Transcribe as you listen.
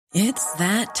It's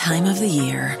that time of the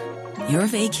year. Your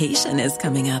vacation is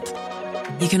coming up.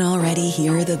 You can already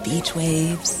hear the beach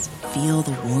waves, feel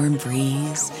the warm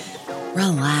breeze,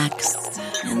 relax,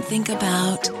 and think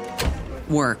about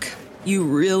work. You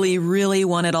really, really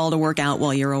want it all to work out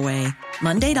while you're away.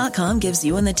 Monday.com gives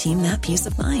you and the team that peace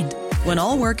of mind. When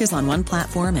all work is on one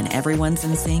platform and everyone's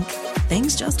in sync,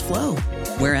 things just flow.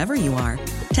 Wherever you are,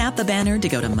 tap the banner to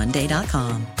go to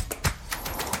Monday.com.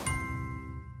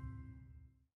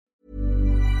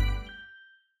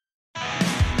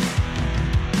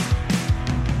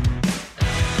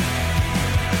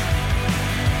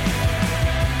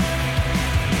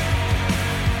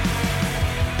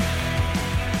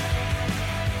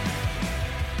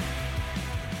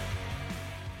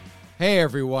 Hey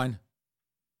everyone,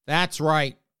 that's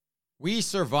right, we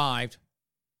survived,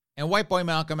 and White Boy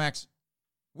Malcolm X,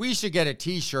 we should get a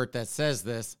t-shirt that says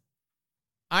this: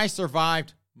 I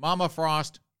survived Mama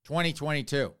Frost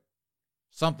 2022,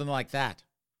 something like that.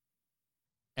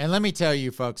 And let me tell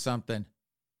you folks something,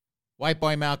 White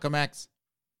Boy Malcolm X,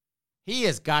 he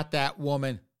has got that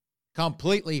woman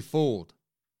completely fooled.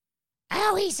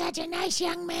 Oh, he's such a nice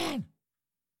young man.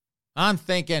 I'm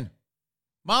thinking,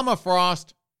 Mama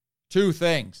Frost, two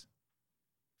things.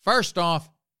 First off,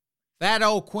 that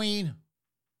old queen,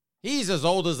 he's as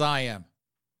old as I am.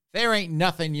 There ain't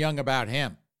nothing young about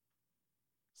him.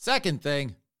 Second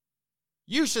thing,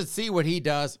 you should see what he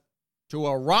does to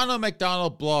a Ronald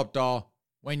McDonald blow-up doll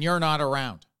when you're not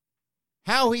around.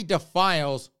 How he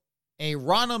defiles a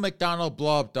Ronald McDonald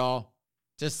blow-up doll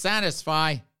to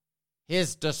satisfy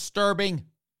his disturbing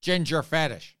ginger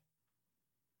fetish.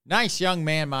 Nice young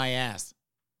man, my ass.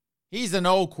 He's an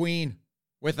old queen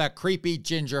with a creepy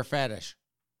ginger fetish.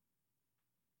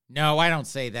 No, I don't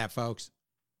say that, folks.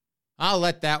 I'll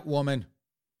let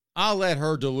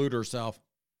her delude herself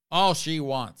all she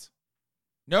wants.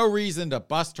 No reason to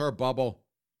bust her bubble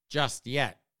just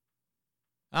yet.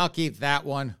 I'll keep that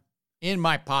one in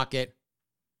my pocket.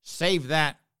 Save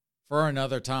that for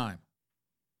another time.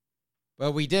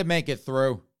 But we did make it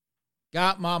through.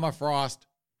 Got Mama Frost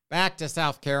back to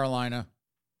South Carolina.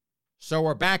 So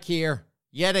we're back here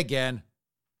yet again,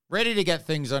 ready to get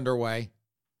things underway.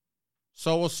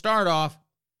 So we'll start off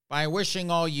by wishing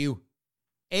all you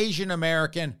Asian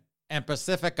American and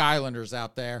Pacific Islanders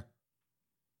out there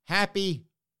happy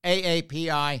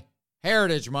AAPI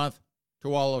Heritage Month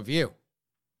to all of you.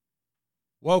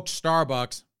 Woke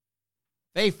Starbucks,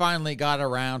 they finally got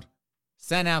around,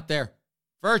 sent out their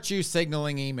virtue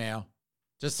signaling email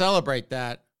to celebrate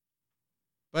that.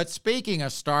 But speaking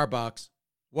of Starbucks,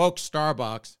 Woke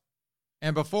Starbucks,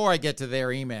 and before I get to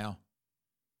their email,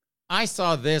 I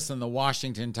saw this in the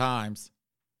Washington Times.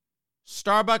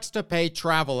 Starbucks to pay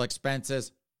travel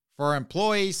expenses for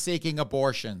employees seeking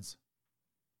abortions.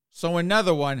 So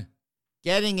another one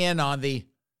getting in on the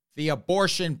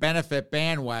abortion benefit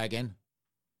bandwagon,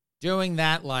 doing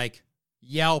that like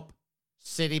Yelp,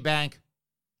 Citibank,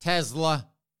 Tesla,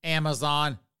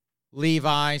 Amazon,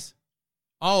 Levi's,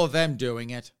 all of them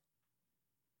doing it.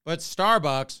 But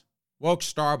Starbucks, Woke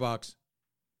Starbucks,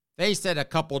 they said a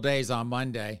couple days on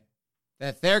Monday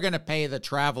that they're going to pay the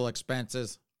travel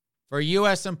expenses for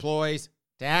U.S. employees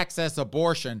to access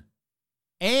abortion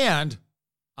and,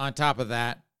 on top of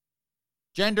that,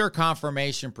 gender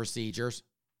confirmation procedures,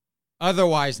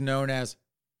 otherwise known as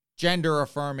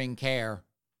gender-affirming care.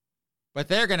 But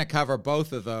they're going to cover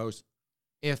both of those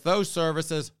if those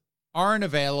services aren't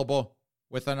available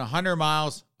within 100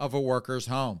 miles of a worker's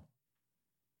home.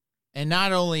 And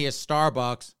not only is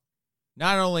Starbucks,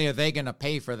 not only are they going to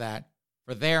pay for that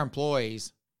for their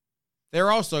employees,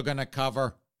 they're also going to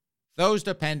cover those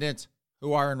dependents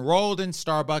who are enrolled in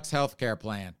Starbucks healthcare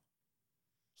plan.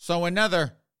 So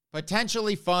another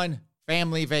potentially fun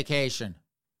family vacation,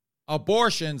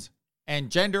 abortions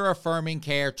and gender-affirming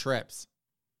care trips.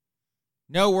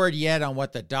 No word yet on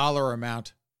what the dollar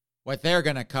amount, what they're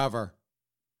going to cover.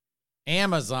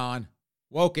 Amazon,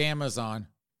 Woke Amazon,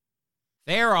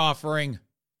 they're offering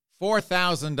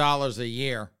 $4,000 a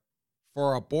year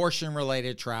for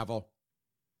abortion-related travel,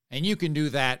 and you can do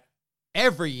that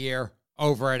every year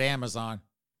over at Amazon.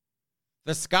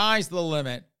 The sky's the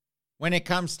limit when it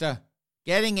comes to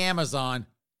getting Amazon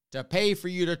to pay for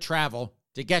you to travel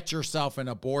to get yourself an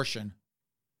abortion.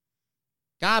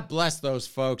 God bless those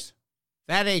folks,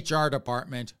 that HR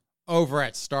department over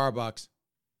at Starbucks,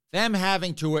 them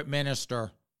having to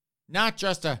administer not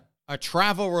just a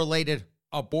travel-related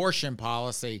abortion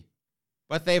policy,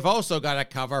 but they've also got to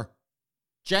cover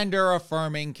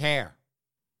gender-affirming care.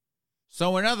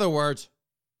 So in other words,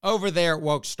 over there at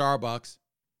Woke Starbucks,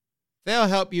 they'll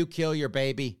help you kill your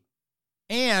baby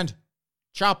and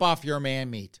chop off your man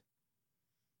meat.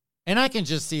 And I can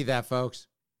just see that, folks.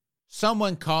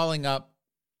 Someone calling up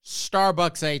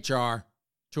Starbucks HR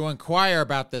to inquire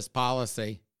about this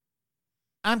policy.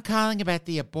 I'm calling about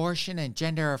the abortion and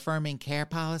gender-affirming care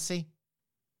policy.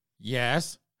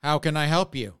 Yes, how can I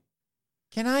help you?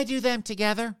 Can I do them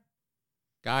together?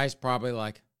 Guy's probably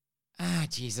like,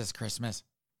 Jesus Christmas.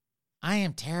 I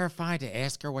am terrified to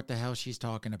ask her what the hell she's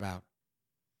talking about.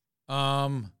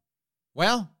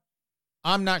 Well,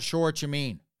 I'm not sure what you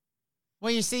mean.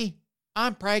 Well, you see,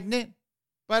 I'm pregnant,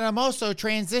 but I'm also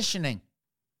transitioning.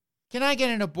 Can I get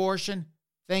an abortion,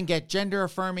 then get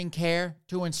gender-affirming care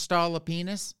to install a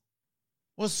penis?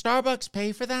 Will Starbucks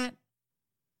pay for that?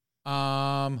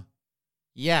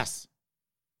 Yes.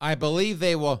 I believe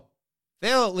they will.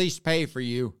 They'll at least pay for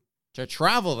you to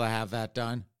travel to have that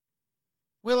done.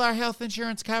 Will our health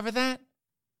insurance cover that?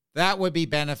 That would be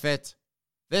benefits.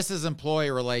 This is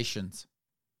employee relations.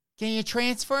 Can you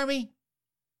transfer me?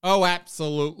 Oh,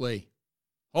 absolutely.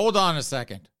 Hold on a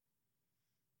second.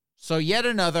 So yet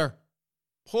another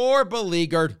poor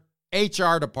beleaguered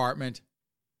HR department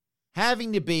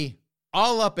having to be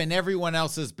all up in everyone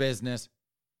else's business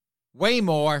way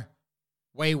more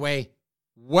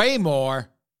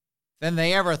than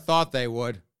they ever thought they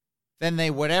would, than they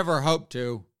would ever hope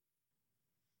to.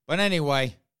 But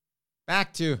anyway,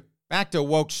 back to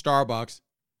woke Starbucks,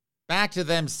 back to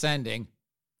them sending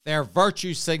their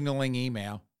virtue signaling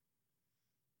email.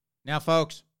 Now,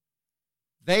 folks,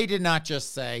 they did not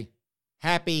just say,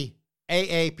 Happy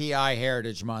AAPI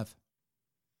Heritage Month.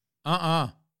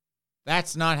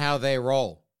 That's not how they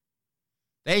roll.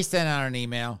 They sent out an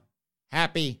email,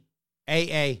 Happy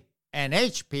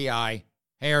AANHPI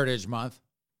Heritage Month.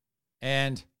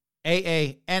 And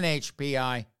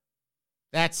AANHPI,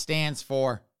 that stands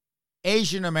for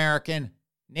Asian American,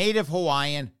 Native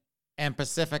Hawaiian, and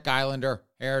Pacific Islander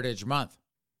Heritage Month.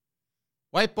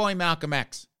 White Boy Malcolm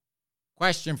X,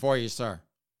 question for you, sir.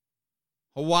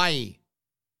 Hawaii,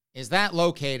 is that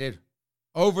located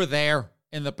over there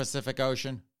in the Pacific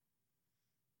Ocean?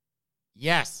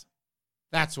 Yes,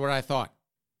 that's what I thought.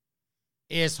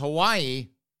 Is Hawaii,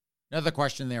 another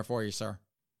question there for you, sir.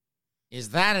 Is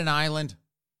that an island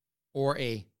or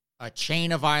a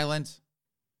chain of islands?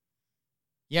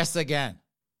 Yes, again.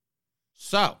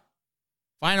 So,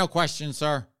 final question,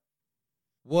 sir.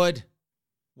 Would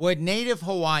Native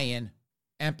Hawaiian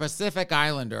and Pacific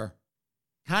Islander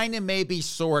kind of maybe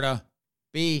sorta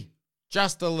be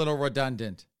just a little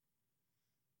redundant?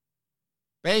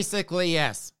 Basically,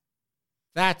 yes.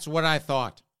 That's what I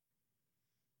thought.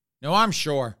 No, I'm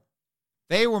sure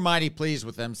they were mighty pleased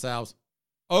with themselves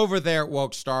over there at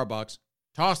woke Starbucks,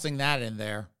 tossing that in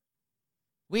there.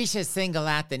 We should single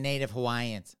out the Native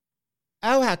Hawaiians.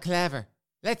 Oh, how clever.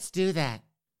 Let's do that.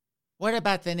 What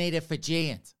about the Native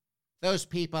Fijians? Those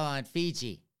people on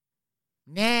Fiji?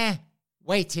 Nah,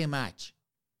 way too much.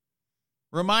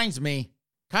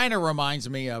 Kind of reminds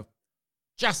me of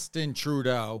Justin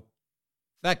Trudeau,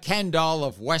 the Ken doll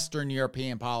of Western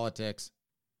European politics.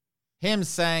 Him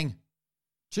saying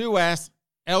 2S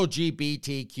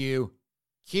LGBTQ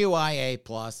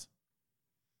QIA+.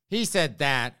 He said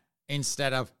that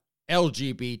instead of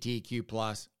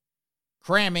LGBTQ+,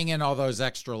 cramming in all those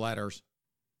extra letters.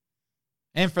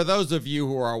 And for those of you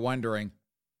who are wondering,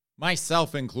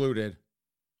 myself included,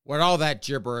 what all that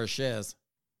gibberish is,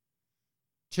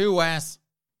 2S,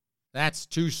 that's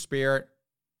two-spirit,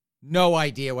 no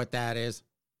idea what that is.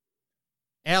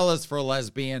 L is for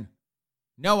lesbian,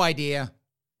 no idea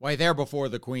why they're before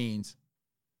the queens.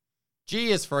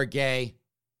 G is for gay,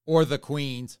 or the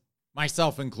queens,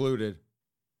 myself included.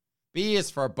 B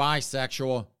is for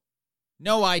bisexual,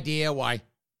 no idea why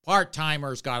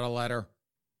part-timers got a letter.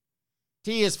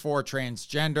 T is for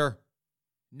transgender,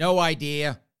 no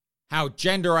idea how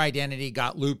gender identity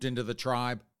got looped into the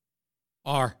tribe.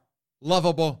 Our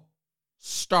lovable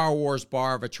Star Wars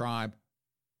bar of a tribe.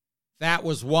 That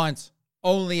was once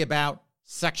only about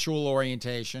sexual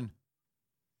orientation.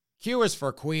 Q is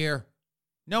for queer.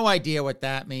 No idea what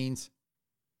that means.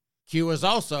 Q is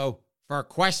also for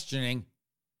questioning.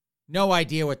 No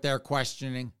idea what they're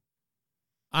questioning.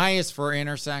 I is for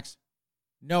intersex.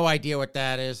 No idea what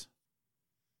that is.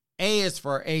 A is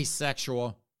for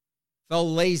asexual. The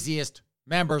laziest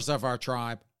members of our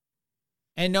tribe.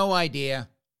 And no idea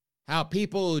how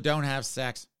people who don't have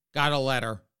sex got a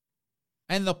letter.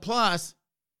 And the plus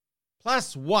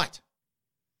what?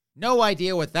 No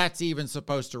idea what that's even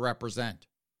supposed to represent.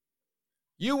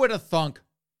 You would have thunk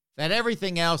that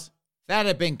everything else, that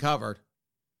had been covered.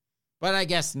 But I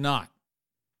guess not.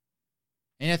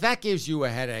 And if that gives you a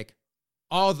headache,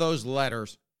 all those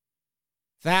letters,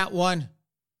 that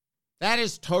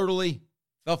is totally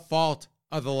the fault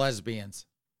of the lesbians.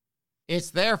 It's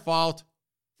their fault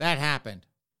that happened.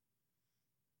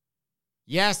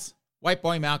 Yes, white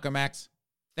boy Malcolm X,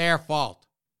 their fault.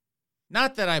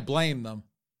 Not that I blame them,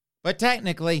 but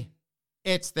technically,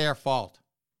 it's their fault.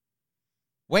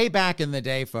 Way back in the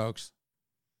day, folks,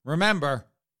 remember,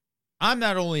 I'm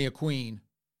not only a queen,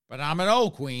 but I'm an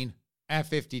old queen at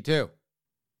 52.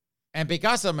 And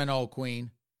because I'm an old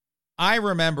queen, I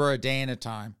remember a day and a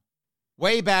time,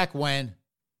 way back when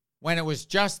it was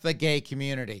just the gay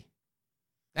community.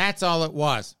 That's all it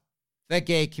was, the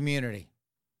gay community.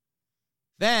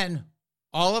 Then,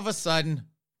 all of a sudden,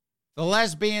 the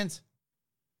lesbians,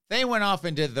 they went off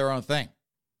and did their own thing.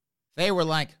 They were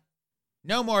like,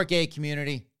 no more gay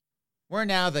community. We're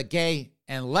now the gay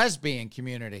and lesbian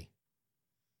community.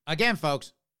 Again,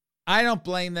 folks, I don't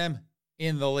blame them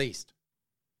in the least.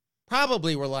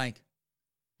 Probably were like,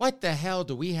 what the hell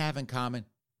do we have in common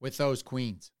with those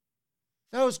queens?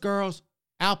 Those girls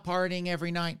out partying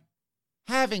every night,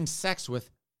 having sex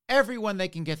with everyone they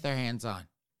can get their hands on.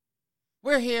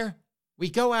 We're here.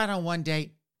 We go out on one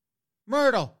date.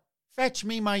 Myrtle, fetch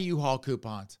me my U-Haul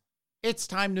coupons. It's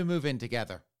time to move in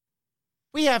together.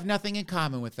 We have nothing in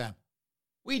common with them.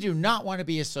 We do not want to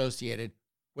be associated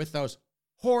with those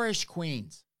whorish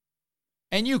queens.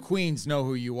 And you queens know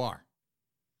who you are.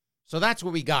 So that's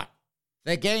what we got.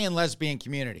 The gay and lesbian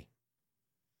community.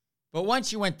 But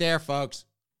once you went there, folks,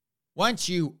 once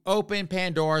you open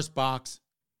Pandora's box,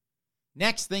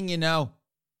 next thing you know,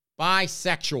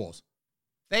 bisexuals.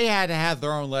 They had to have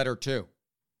their own letter too.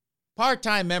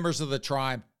 Part-time members of the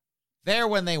tribe, there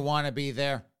when they want to be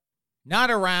there, not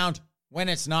around when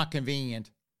it's not convenient.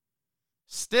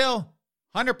 Still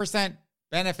 100%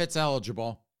 benefits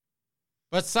eligible.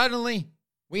 But suddenly,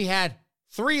 we had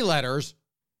 3 letters,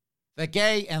 the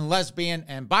gay and lesbian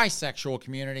and bisexual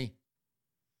community.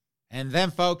 And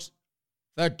then, folks,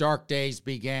 the dark days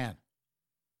began.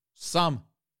 Some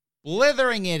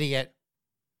blithering idiot,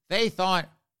 they thought,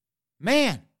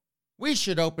 man, we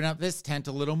should open up this tent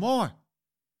a little more.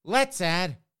 Let's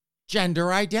add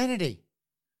gender identity.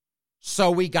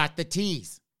 So we got the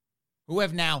T's, who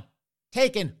have now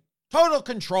taken total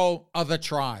control of the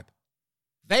tribe.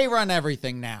 They run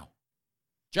everything now.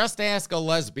 Just ask a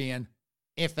lesbian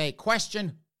if they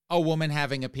question a woman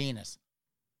having a penis.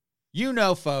 You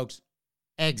know, folks,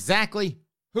 exactly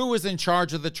who was in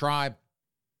charge of the tribe,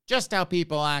 just how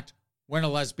people act when a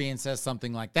lesbian says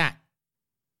something like that.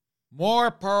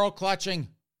 More pearl clutching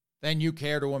than you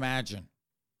care to imagine.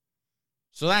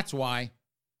 So that's why,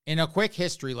 in a quick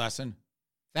history lesson,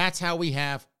 that's how we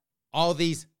have all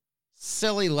these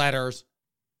silly letters,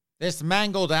 this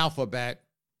mangled alphabet,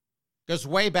 because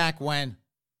way back when,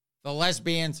 the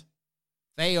lesbians,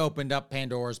 they opened up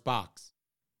Pandora's box.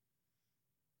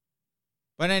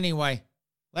 But anyway,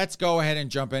 let's go ahead and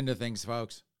jump into things,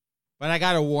 folks. But I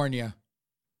gotta warn you,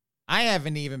 I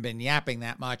haven't even been yapping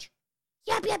that much.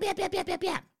 Yap, yap, yap, yap, yap, yap,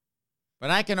 yap.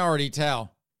 But I can already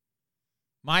tell.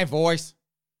 My voice,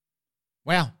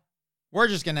 well, we're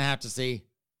just gonna have to see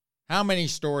how many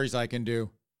stories I can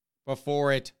do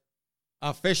before it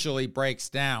officially breaks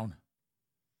down.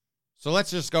 So let's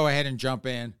just go ahead and jump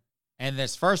in. And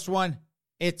this first one,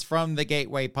 it's from the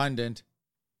Gateway Pundit.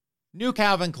 New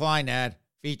Calvin Klein ad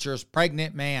features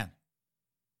pregnant man.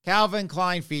 Calvin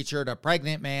Klein featured a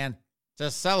pregnant man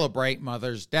to celebrate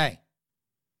Mother's Day.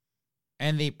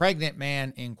 And the pregnant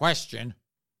man in question,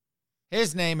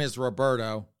 his name is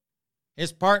Roberto.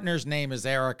 His partner's name is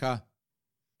Erica.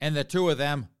 And the two of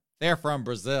them, they're from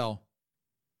Brazil.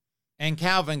 And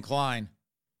Calvin Klein,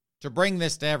 to bring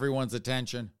this to everyone's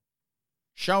attention,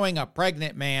 showing a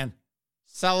pregnant man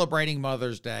celebrating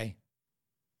Mother's Day,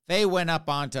 they went up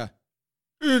onto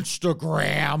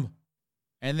Instagram,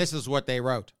 and this is what they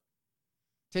wrote.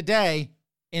 Today,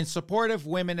 in support of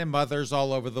women and mothers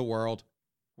all over the world,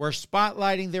 we're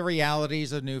spotlighting the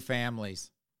realities of new families.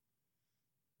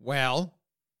 Well,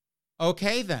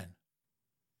 okay then.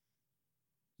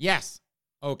 Yes,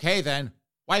 okay then,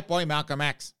 white boy Malcolm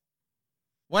X.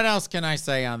 What else can I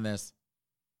say on this?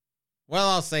 Well,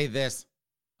 I'll say this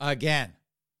again.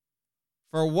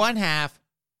 For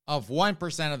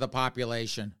 0.5% of the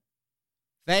population,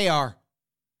 they are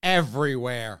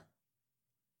everywhere.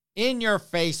 In your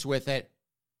face with it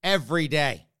every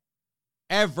day.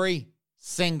 Every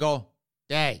single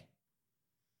day.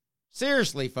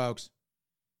 Seriously, folks,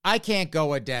 I can't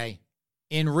go a day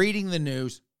in reading the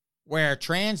news where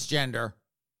transgender,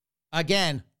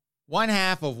 again,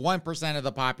 0.5% of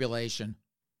the population,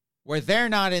 where they're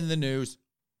not in the news,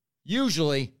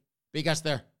 usually because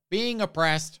they're being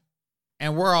oppressed,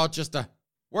 and we're just a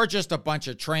bunch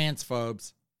of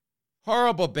transphobes,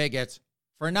 horrible bigots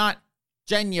for not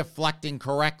genuflecting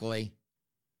correctly.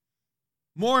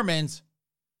 Mormons,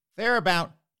 they're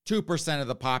about 2% of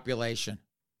the population.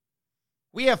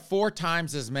 We have 4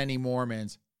 times as many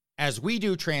Mormons as we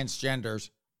do transgenders.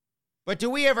 But do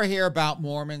we ever hear about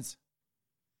Mormons?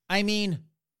 I mean,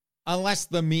 unless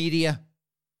the media,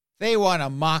 they want to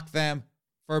mock them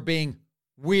for being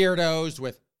weirdos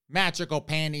with magical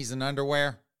panties and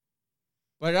underwear.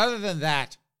 But other than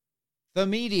that, the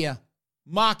media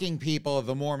mocking people of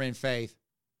the Mormon faith,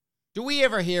 do we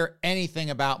ever hear anything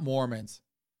about Mormons?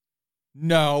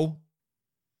 No.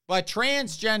 But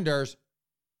transgenders,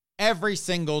 every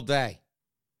single day.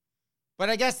 But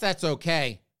I guess that's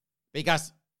okay,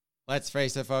 because, let's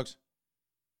face it, folks,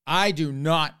 I do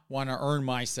not want to earn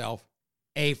myself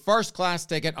a first-class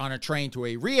ticket on a train to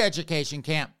a re-education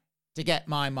camp to get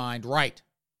my mind right.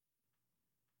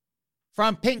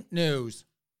 From Pink News,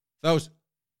 those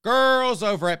girls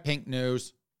over at Pink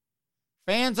News,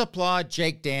 fans applaud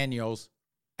Jake Daniels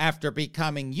after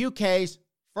becoming UK's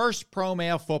first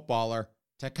pro-male footballer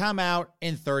to come out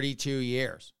in 32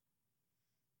 years.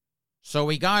 So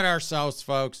we got ourselves,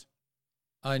 folks,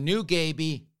 a new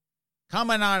Gaby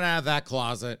coming on out of that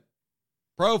closet.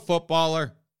 Pro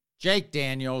footballer Jake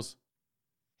Daniels.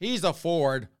 He's a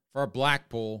forward for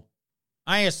Blackpool.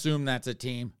 I assume that's a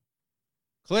team.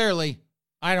 Clearly,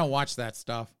 I don't watch that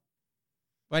stuff.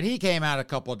 But he came out a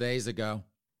couple days ago,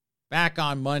 back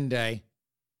on Monday,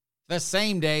 the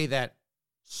same day that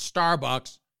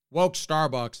woke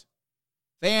Starbucks,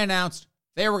 they announced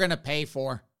they were going to pay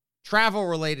for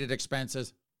travel-related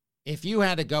expenses if you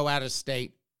had to go out of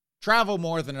state, travel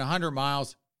more than 100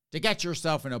 miles to get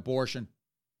yourself an abortion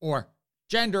or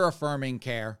gender-affirming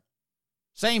care.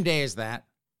 Same day as that.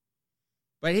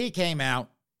 But he came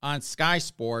out on Sky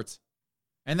Sports,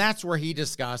 and that's where he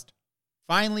discussed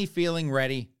finally feeling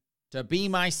ready to be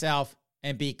myself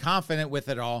and be confident with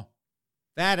it all.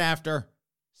 That after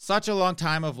such a long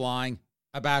time of lying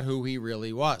about who he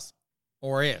really was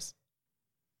or is.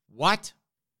 What?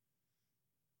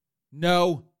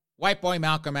 No, white boy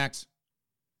Malcolm X,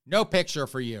 no picture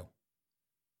for you.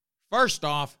 First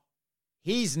off,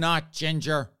 he's not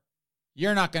ginger.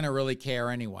 You're not going to really care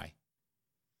anyway.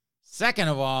 Second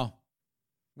of all,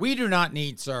 we do not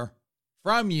need, sir,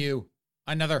 from you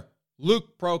another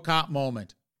Luke Prokop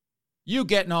moment. You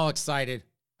getting all excited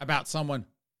about someone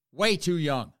way too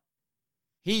young.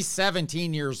 He's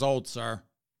 17 years old, sir.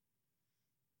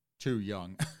 Too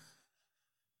young.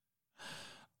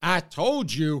 I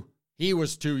told you he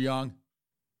was too young.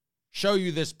 Show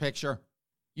you this picture.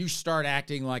 You start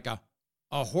acting like a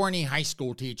horny high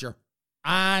school teacher.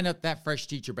 Not that fresh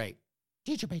teacher bait.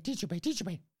 Teacher bait, teacher bait, teacher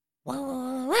bait.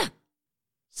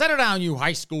 Settle down, you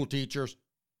high school teachers.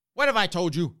 What have I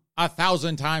told you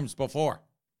 1,000 times before?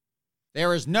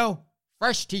 There is no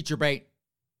fresh teacher bait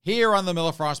here on the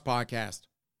Miller Frost Podcast.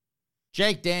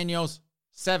 Jake Daniels,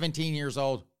 17 years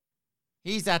old.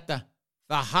 He's at the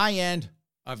high end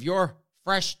of your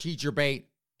fresh teacher bait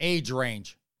age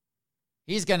range.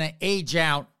 He's going to age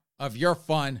out of your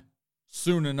fun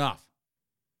soon enough.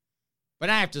 But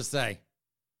I have to say,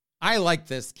 I like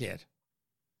this kid.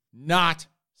 Not,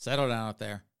 settle down out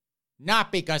there,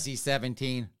 not because he's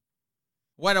 17.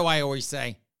 What do I always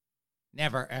say?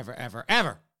 Never, ever, ever,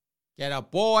 ever get a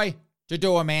boy to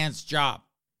do a man's job.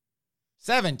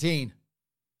 17?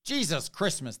 Jesus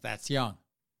Christmas, that's young.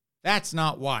 That's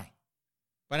not why.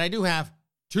 But I do have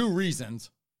 2 reasons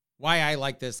why I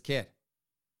like this kid.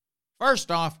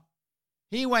 First off,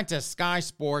 he went to Sky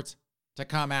Sports to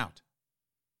come out.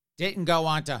 Didn't go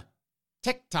on to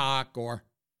TikTok or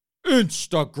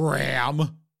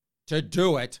Instagram to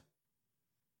do it.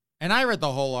 And I read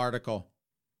the whole article.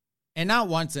 And not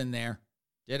once in there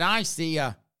did I see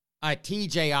a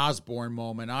TJ Osborne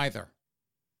moment either.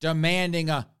 Demanding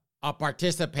a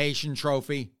participation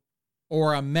trophy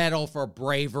or a medal for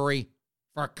bravery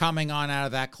for coming on out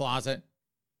of that closet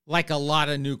like a lot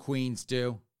of new queens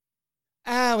do.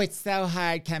 Oh, it's so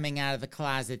hard coming out of the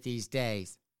closet these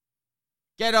days.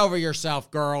 Get over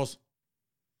yourself, girls.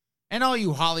 And all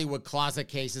you Hollywood closet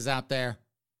cases out there.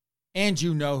 And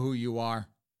you know who you are.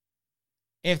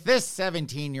 If this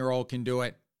 17-year-old can do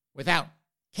it without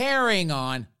carrying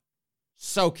on,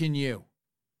 so can you.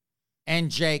 And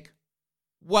Jake,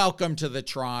 welcome to the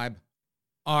tribe.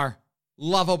 Our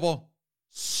lovable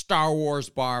Star Wars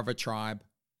bar of a tribe.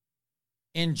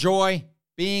 Enjoy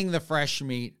being the fresh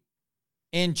meat.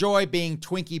 Enjoy being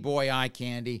Twinkie Boy eye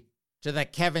candy to the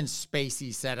Kevin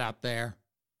Spacey set out there.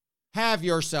 Have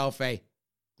yourself a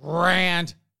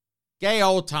grand, gay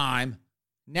old time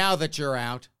now that you're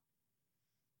out.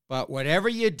 But whatever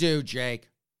you do, Jake,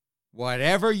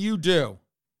 whatever you do,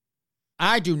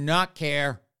 I do not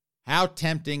care how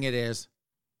tempting it is.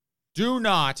 Do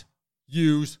not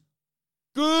use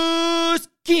Gus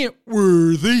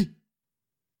Kentworthy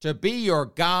to be your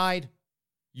guide,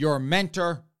 your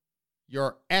mentor,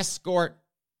 your escort,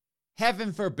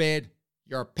 heaven forbid,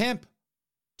 your pimp,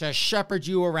 to shepherd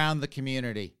you around the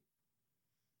community.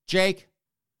 Jake,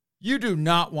 you do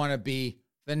not want to be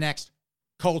the next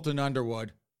Colton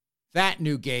Underwood, that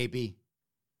new Gaby.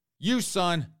 You,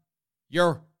 son,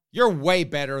 you're way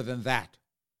better than that.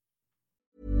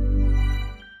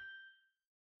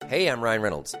 Hey, I'm Ryan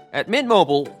Reynolds. At Mint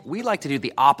Mobile, we like to do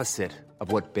the opposite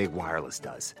of what Big Wireless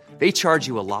does. They charge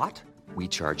you a lot, we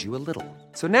charge you a little.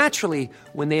 So naturally,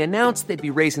 when they announced they'd be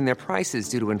raising their prices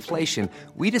due to inflation,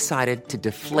 we decided to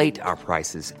deflate our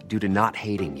prices due to not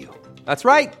hating you. That's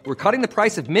right. We're cutting the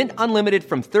price of Mint Unlimited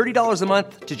from $30 a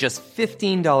month to just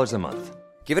 $15 a month.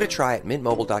 Give it a try at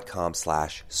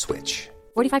mintmobile.com/switch.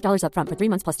 $45 up front for 3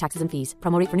 months plus taxes and fees.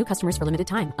 Promo rate for new customers for limited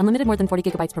time. Unlimited more than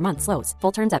 40 gigabytes per month slows.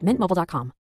 Full terms at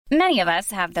mintmobile.com. Many of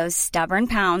us have those stubborn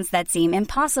pounds that seem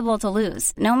impossible to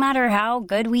lose, no matter how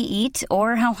good we eat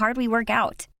or how hard we work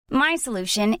out. My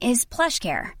solution is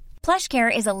PlushCare.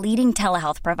 PlushCare is a leading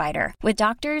telehealth provider with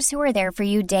doctors who are there for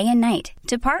you day and night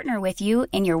to partner with you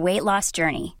in your weight loss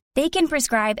journey. They can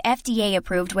prescribe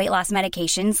FDA-approved weight loss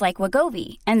medications like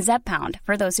Wegovy and Zepbound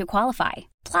for those who qualify.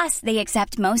 Plus, they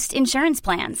accept most insurance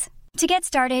plans. To get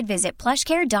started, visit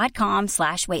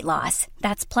plushcare.com/weightloss.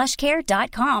 That's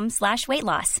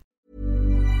plushcare.com/weightloss.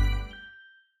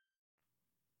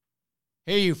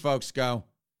 Here you folks go.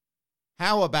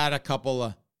 How about a couple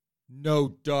of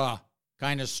no-duh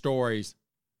kind of stories?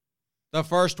 The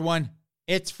first one,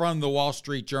 it's from the Wall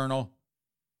Street Journal.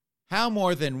 How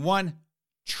more than $1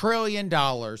 trillion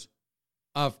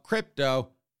of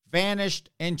crypto vanished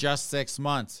in just 6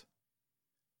 months.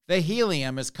 The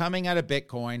helium is coming out of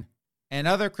Bitcoin and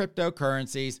other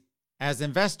cryptocurrencies as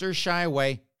investors shy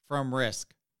away from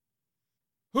risk.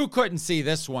 Who couldn't see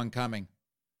this one coming?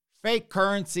 Fake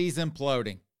currencies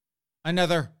imploding.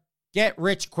 Another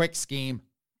get-rich-quick scheme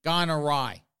gone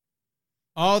awry.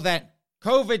 All that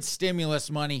COVID stimulus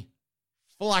money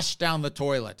flushed down the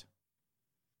toilet.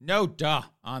 No duh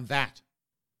on that.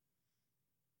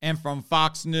 And from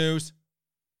Fox News,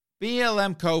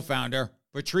 BLM co-founder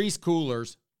Patrisse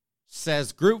Cullors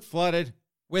says group flooded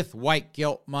with white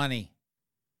guilt money.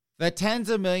 The tens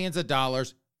of millions of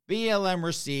dollars BLM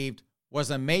received was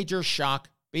a major shock,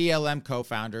 BLM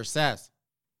co-founder says.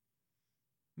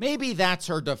 Maybe that's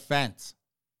her defense,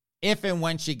 if and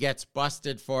when she gets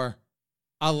busted for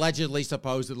allegedly,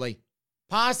 supposedly,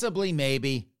 possibly,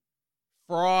 maybe,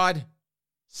 fraud,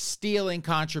 stealing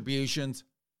contributions,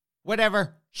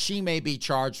 whatever she may be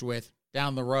charged with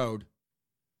down the road.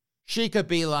 She could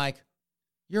be like,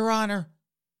 Your Honor,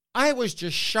 I was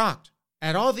just shocked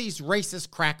at all these racist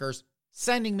crackers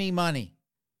sending me money.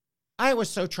 I was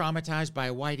so traumatized by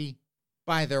whitey,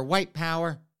 by their white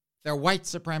power, their white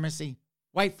supremacy,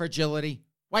 white fragility,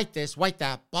 white this, white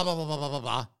that, blah, blah, blah, blah, blah, blah,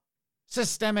 blah.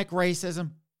 Systemic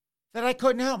racism, that I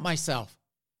couldn't help myself.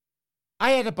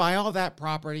 I had to buy all that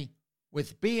property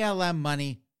with BLM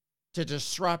money to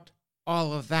disrupt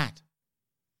all of that.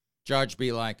 Judge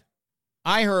be like,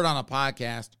 I heard on a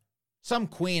podcast, some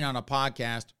queen on a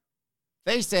podcast,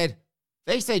 they said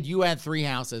you had 3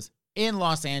 houses in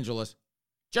Los Angeles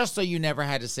just so you never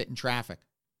had to sit in traffic.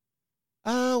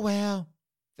 Oh, well,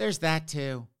 there's that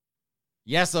too.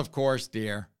 Yes, of course,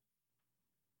 dear.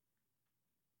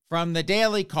 From the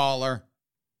Daily Caller,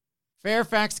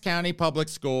 Fairfax County Public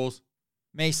Schools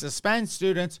may suspend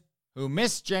students who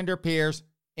misgender peers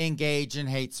engage in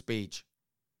hate speech.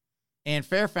 In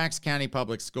Fairfax County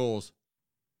Public Schools,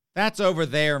 that's over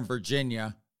there in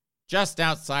Virginia, just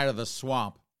outside of the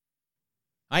swamp.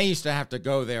 I used to have to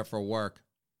go there for work.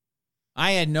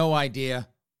 I had no idea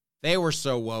they were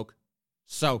so woke,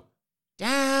 so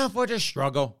down for the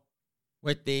struggle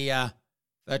with the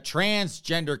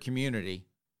transgender community.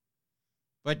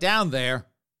 But down there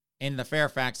in the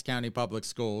Fairfax County Public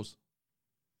Schools,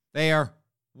 they are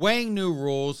weighing new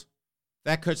rules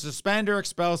that could suspend or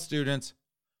expel students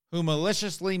who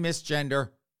maliciously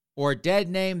misgender or dead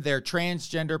name their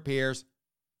transgender peers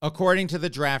according to the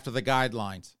draft of the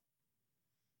guidelines.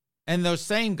 And those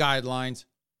same guidelines,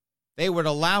 they would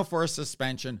allow for a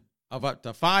suspension of up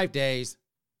to 5 days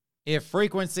if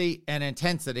frequency and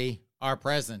intensity are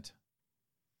present.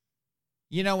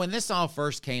 You know, when this all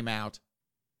first came out,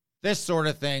 this sort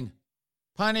of thing,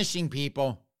 punishing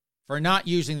people for not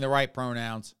using the right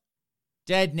pronouns,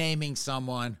 dead naming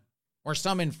someone, or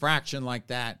some infraction like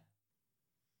that,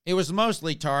 it was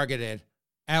mostly targeted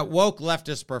at woke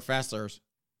leftist professors.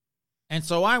 And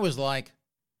so I was like,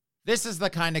 this is the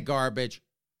kind of garbage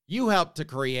you helped to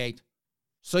create,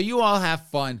 so you all have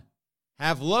fun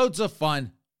have loads of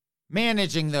fun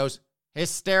managing those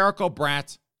hysterical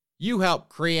brats you helped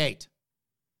create.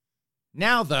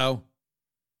 Now, though,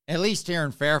 at least here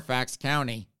in Fairfax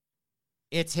County,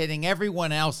 it's hitting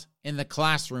everyone else in the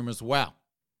classroom as well.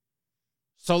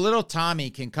 So little Tommy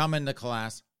can come into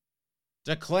class,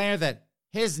 declare that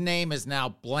his name is now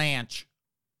Blanche.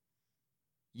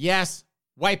 Yes,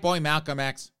 white boy Malcolm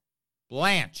X,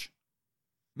 Blanche.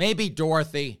 Maybe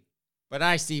Dorothy, but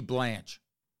I see Blanche.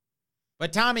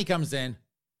 But Tommy comes in,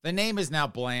 the name is now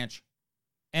Blanche,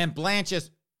 and Blanche is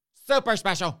super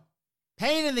special.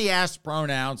 Pain in the ass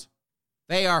pronouns.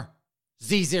 They are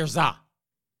zizirza.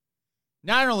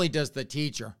 Not only does the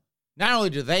teacher, not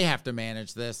only do they have to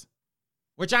manage this,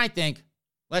 which I think,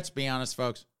 let's be honest,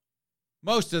 folks,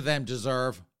 most of them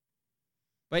deserve.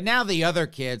 But now the other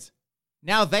kids,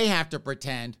 now they have to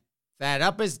pretend that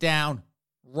up is down,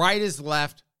 right is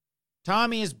left,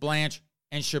 Tommy is Blanche,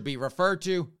 and should be referred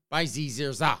to by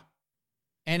Zizirza.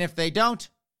 And if they don't,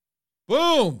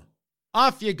 boom,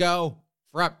 off you go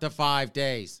for up to 5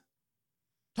 days.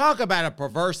 Talk about a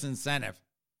perverse incentive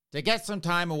to get some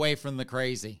time away from the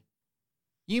crazy.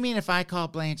 You mean if I call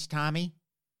Blanche Tommy,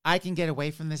 I can get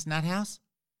away from this nut house?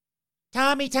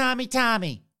 Tommy, Tommy,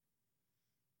 Tommy.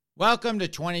 Welcome to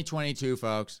 2022,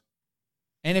 folks.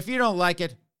 And if you don't like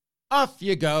it, off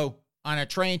you go on a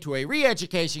train to a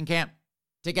re-education camp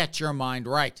to get your mind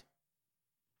right.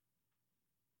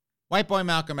 White boy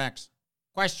Malcolm X,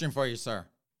 question for you, sir.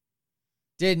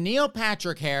 Did Neil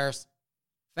Patrick Harris,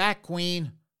 that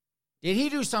queen, did he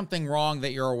do something wrong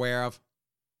that you're aware of?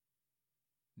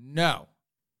 No.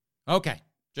 Okay,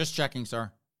 just checking,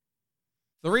 sir.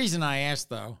 The reason I asked,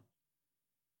 though,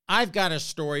 I've got a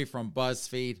story from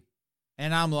BuzzFeed,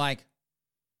 and I'm like,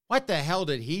 what the hell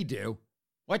did he do?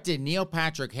 What did Neil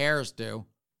Patrick Harris do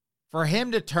for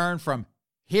him to turn from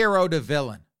hero to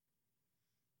villain?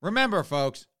 Remember,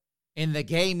 folks, in the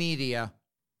gay media,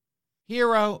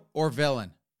 hero or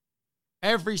villain,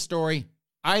 every story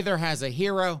either has a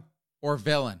hero or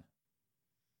villain.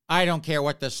 I don't care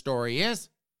what the story is,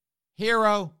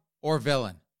 hero or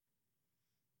villain.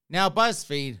 Now,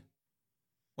 BuzzFeed,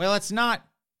 well, it's not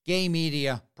gay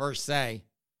media per se,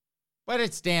 but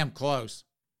it's damn close.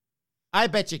 I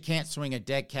bet you can't swing a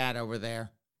dead cat over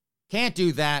there. Can't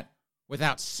do that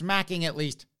without smacking at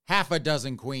least half a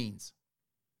dozen queens.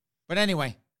 But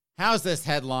anyway, how's this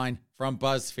headline from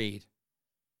BuzzFeed?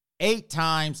 8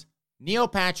 times Neil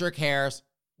Patrick Harris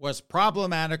was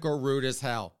problematic or rude as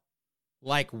hell.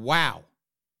 Like, wow.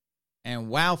 And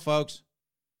wow, folks,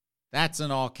 that's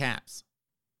in all caps.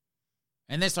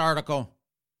 And this article,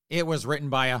 it was written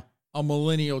by a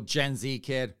millennial Gen Z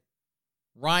kid,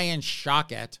 Ryan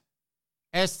Shockett,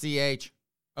 Schocket.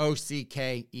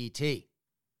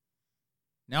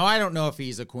 Now, I don't know if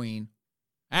he's a queen.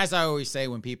 As I always say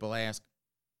when people ask,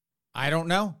 I don't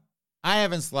know. I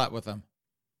haven't slept with them.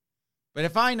 But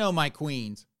if I know my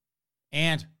queens,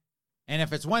 and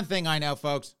if it's one thing I know,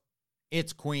 folks,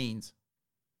 it's queens.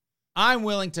 I'm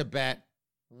willing to bet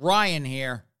Ryan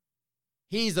here,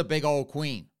 he's a big old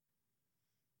queen.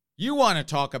 You want to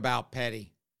talk about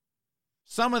petty.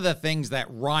 Some of the things that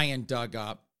Ryan dug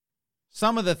up,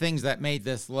 some of the things that made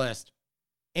this list,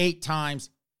 8 times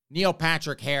Neil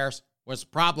Patrick Harris was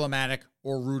problematic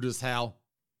or rude as hell.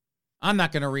 I'm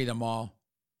not going to read them all.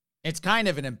 It's kind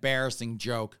of an embarrassing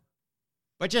joke.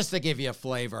 But just to give you a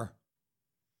flavor,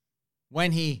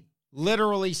 when he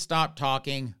literally stopped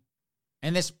talking,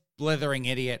 and this blithering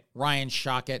idiot, Ryan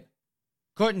Shockett,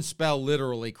 couldn't spell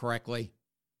literally correctly,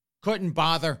 couldn't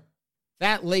bother,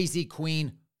 that lazy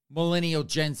queen, millennial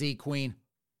Gen Z queen,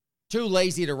 too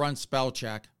lazy to run spell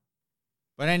check.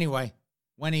 But anyway,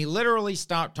 when he literally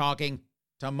stopped talking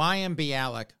to Mayim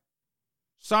Bialik,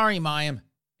 sorry, Mayim,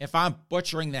 if I'm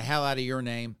butchering the hell out of your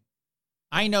name.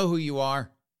 I know who you are.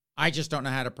 I just don't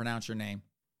know how to pronounce your name.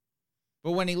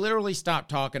 But when he literally stopped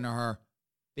talking to her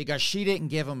because she didn't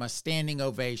give him a standing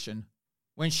ovation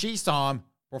when she saw him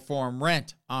perform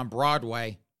Rent on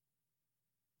Broadway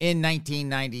in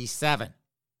 1997,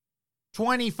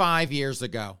 25 years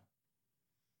ago.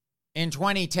 In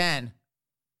 2010,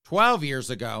 12 years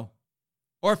ago,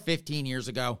 or 15 years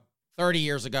ago, 30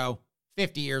 years ago,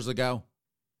 50 years ago.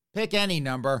 Pick any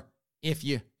number if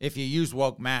you use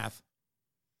woke math.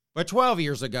 But 12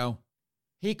 years ago,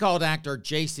 he called actor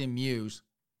Jason Mewes.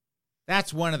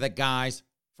 That's one of the guys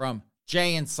from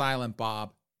Jay and Silent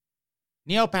Bob.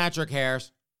 Neil Patrick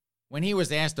Harris, when he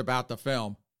was asked about the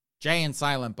film, Jay and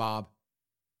Silent Bob,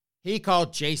 he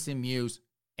called Jason Mewes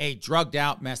a drugged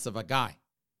out mess of a guy.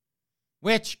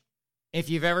 Which, if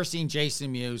you've ever seen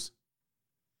Jason Mewes,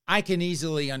 I can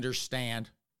easily understand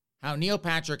how Neil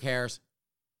Patrick Harris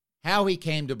how he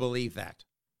came to believe that.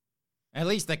 At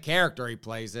least the character he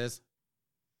plays is.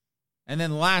 And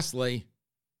then lastly,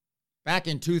 back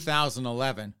in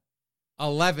 2011,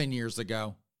 11 years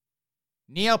ago,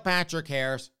 Neil Patrick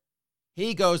Harris,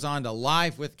 he goes on to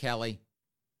Live with Kelly,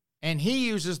 and he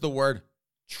uses the word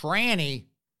tranny,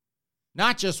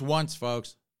 not just once,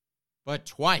 folks, but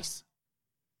twice.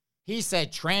 He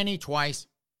said tranny twice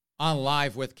on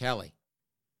Live with Kelly.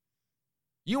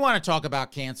 You want to talk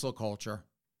about cancel culture?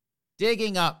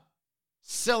 Digging up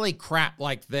silly crap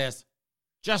like this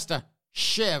just to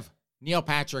shiv Neil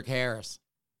Patrick Harris.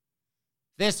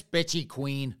 This bitchy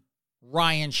queen,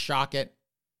 Ryan Shockett.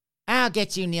 I'll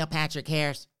get you, Neil Patrick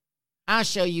Harris. I'll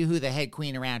show you who the head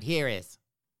queen around here is.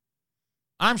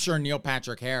 I'm sure Neil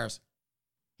Patrick Harris,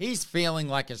 he's feeling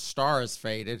like his star has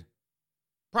faded.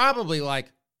 Probably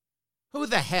like, who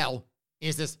the hell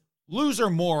is this loser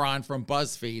moron from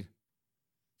BuzzFeed?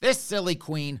 This silly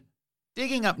queen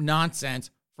digging up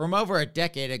nonsense from over a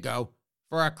decade ago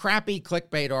for a crappy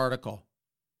clickbait article.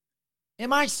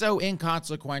 Am I so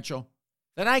inconsequential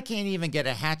that I can't even get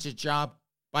a hatchet job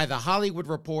by The Hollywood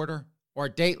Reporter or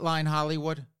Dateline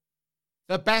Hollywood?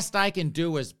 The best I can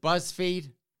do is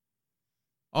BuzzFeed.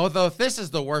 Although if this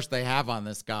is the worst they have on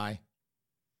this guy,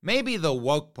 maybe the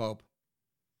woke Pope,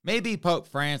 maybe Pope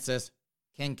Francis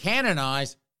can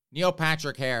canonize Neil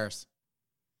Patrick Harris.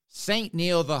 Saint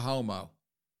Neil the Homo.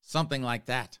 Something like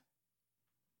that.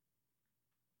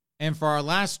 And for our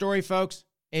last story, folks,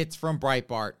 it's from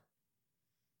Breitbart.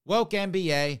 Woke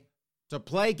NBA to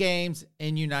play games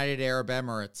in United Arab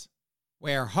Emirates,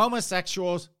 where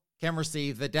homosexuals can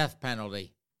receive the death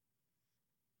penalty.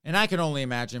 And I can only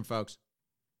imagine, folks,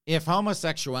 if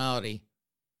homosexuality,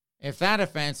 if that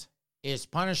offense is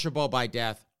punishable by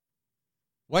death,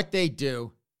 what they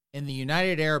do in the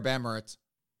United Arab Emirates,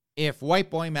 if white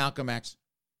boy Malcolm X,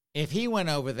 if he went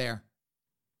over there,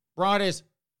 brought his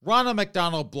Ronald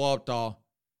McDonald blow-up doll,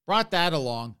 brought that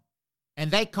along, and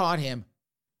they caught him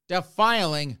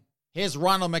defiling his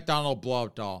Ronald McDonald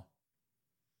blow-up doll.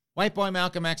 White boy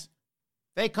Malcolm X,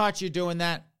 they caught you doing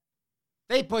that,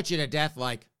 they'd put you to death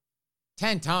like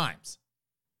 10 times.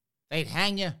 They'd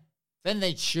hang you, then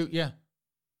they'd shoot you,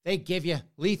 they'd give you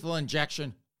lethal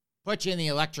injection, put you in the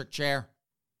electric chair,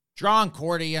 draw and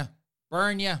quarter you,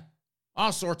 burn you,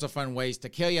 all sorts of fun ways to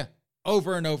kill you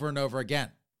over and over and over again.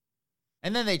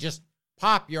 And then they just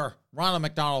pop your Ronald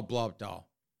McDonald blow-up doll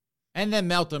and then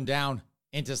melt them down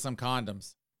into some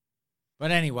condoms.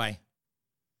 But anyway,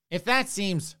 if that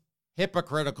seems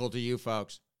hypocritical to you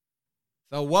folks,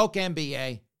 the woke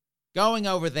NBA going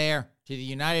over there to the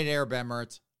United Arab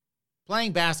Emirates,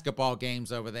 playing basketball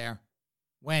games over there,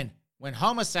 when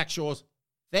homosexuals,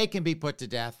 they can be put to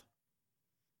death.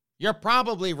 You're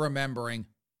probably remembering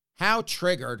how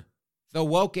triggered the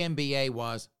woke NBA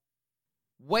was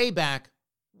way back,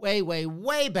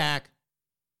 way back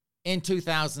in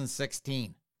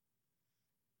 2016.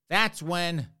 That's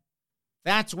when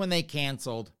they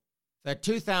canceled the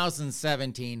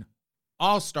 2017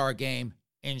 All-Star Game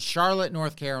in Charlotte,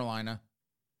 North Carolina.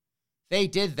 They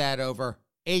did that over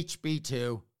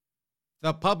HB2,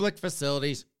 the Public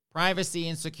Facilities Privacy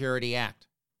and Security Act.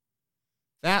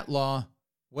 That law,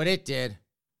 what it did,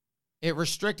 it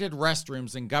restricted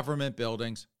restrooms in government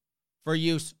buildings for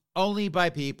use only by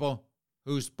people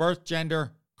whose birth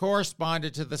gender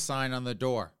corresponded to the sign on the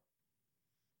door.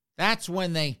 That's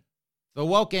when the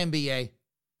woke NBA,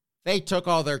 they took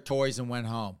all their toys and went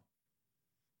home.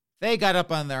 They got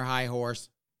up on their high horse,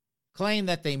 claimed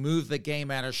that they moved the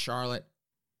game out of Charlotte.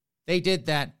 They did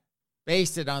that,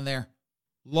 based it on their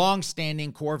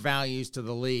long-standing core values to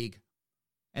the league.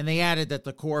 And they added that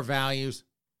the core values,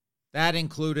 that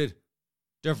included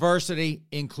diversity,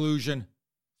 inclusion,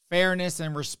 fairness,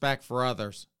 and respect for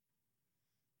others.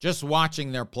 Just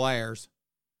watching their players,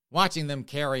 watching them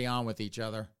carry on with each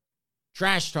other,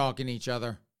 trash-talking each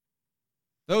other.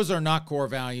 Those are not core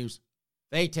values.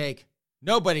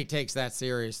 Nobody takes that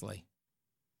seriously.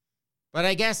 But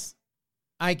I guess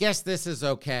this is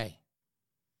okay.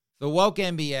 The woke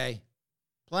NBA,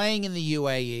 playing in the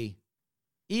UAE,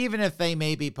 even if they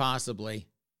maybe possibly,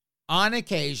 on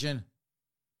occasion,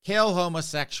 kill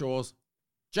homosexuals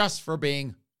just for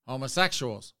being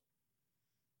homosexuals.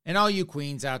 And all you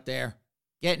queens out there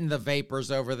getting the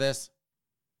vapors over this,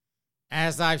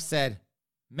 as I've said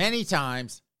many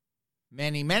times,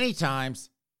 many times,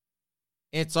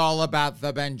 it's all about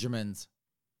the Benjamins.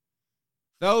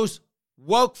 Those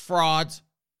woke frauds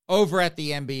over at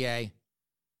the NBA,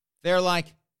 they're like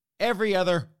every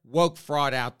other woke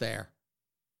fraud out there.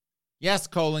 Yes,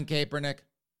 Colin Kaepernick,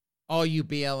 all you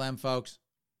BLM folks,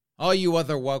 all you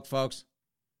other woke folks,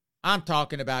 I'm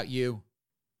talking about you.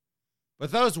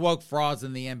 But those woke frauds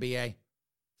in the NBA,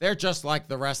 they're just like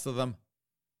the rest of them.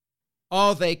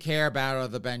 All they care about are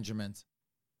the Benjamins.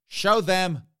 Show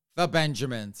them the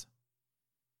Benjamins.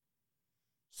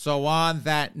 So on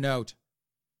that note,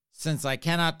 since I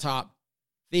cannot top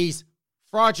these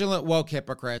fraudulent woke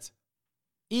hypocrites,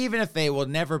 even if they will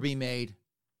never be made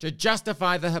to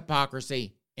justify the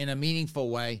hypocrisy in a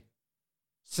meaningful way,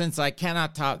 since I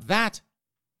cannot top that,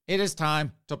 it is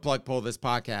time to plug pull this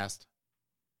podcast.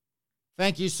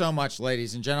 Thank you so much,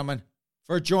 ladies and gentlemen,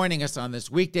 for joining us on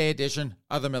this weekday edition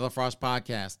of the Miller Frost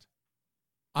Podcast.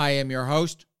 I am your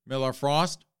host, Miller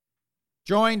Frost,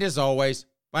 joined as always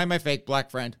by my fake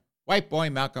black friend, white boy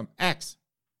Malcolm X.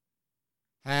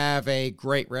 Have a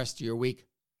great rest of your week,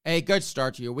 a good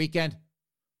start to your weekend,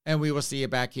 and we will see you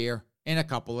back here in a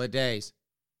couple of days.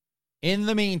 In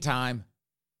the meantime,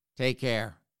 take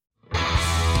care.